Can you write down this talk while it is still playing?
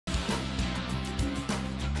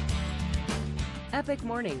Epic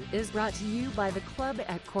Morning is brought to you by the Club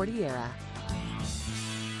at Cordillera.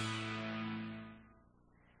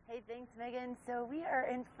 Hey, thanks, Megan. So we are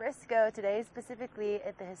in Frisco today, specifically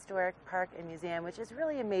at the Historic Park and Museum, which is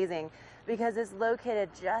really amazing because it's located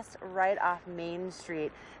just right off Main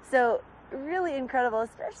Street. So really incredible,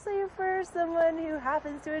 especially for someone who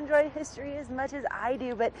happens to enjoy history as much as I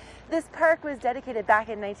do. But this park was dedicated back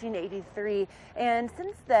in 1983, and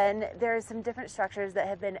since then there's some different structures that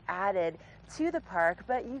have been added to the park,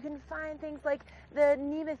 but you can find things like the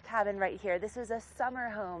Nemeth cabin right here. This was a summer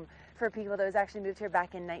home for people that was actually moved here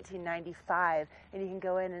back in 1995, and you can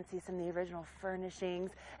go in and see some of the original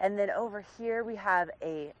furnishings. And then over here we have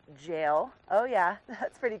a jail. Oh yeah,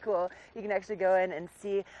 that's pretty cool. You can actually go in and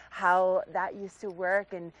see how that used to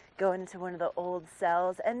work and go into one of the old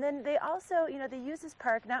cells. And then they also, they use this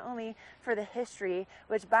park not only for the history,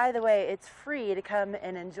 which by the way, it's free to come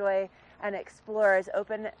and enjoy and explore. Is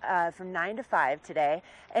open from 9 to 5 today,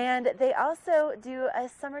 and they also do a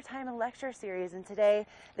summertime lecture series, and today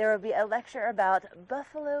there will be a lecture about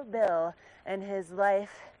Buffalo Bill and his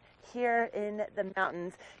life here in the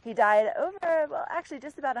mountains. He died over, well, actually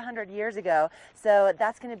just about 100 years ago, so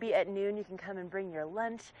that's going to be at noon. You can come and bring your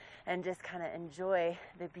lunch and just kind of enjoy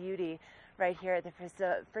the beauty right here at the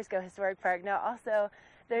Frisco Historic Park. Now also,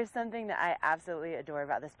 there's something that I absolutely adore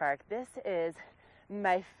about this park. This is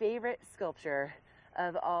my favorite sculpture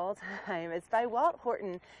of all time. It's by Walt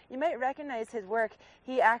Horton. You might recognize his work.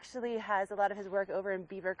 He actually has a lot of his work over in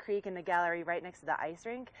Beaver Creek in the gallery right next to the ice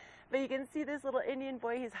rink. But you can see this little Indian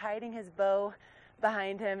boy, he's hiding his bow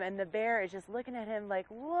behind him, and the bear is just looking at him like,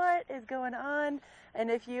 what is going on? And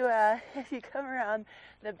if you come around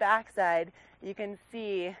the backside, you can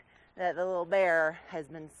see that the little bear has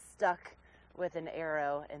been stuck with an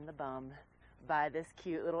arrow in the bum by this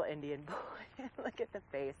cute little Indian boy. Look at the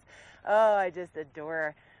face. Oh, I just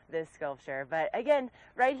adore this sculpture. But again,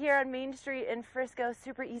 right here on Main Street in Frisco,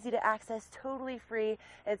 super easy to access, totally free.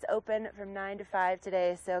 It's open from 9 to 5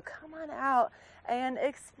 today, so come on out and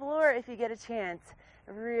explore if you get a chance.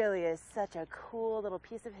 It really is such a cool little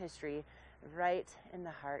piece of history right in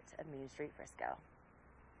the heart of Main Street, Frisco.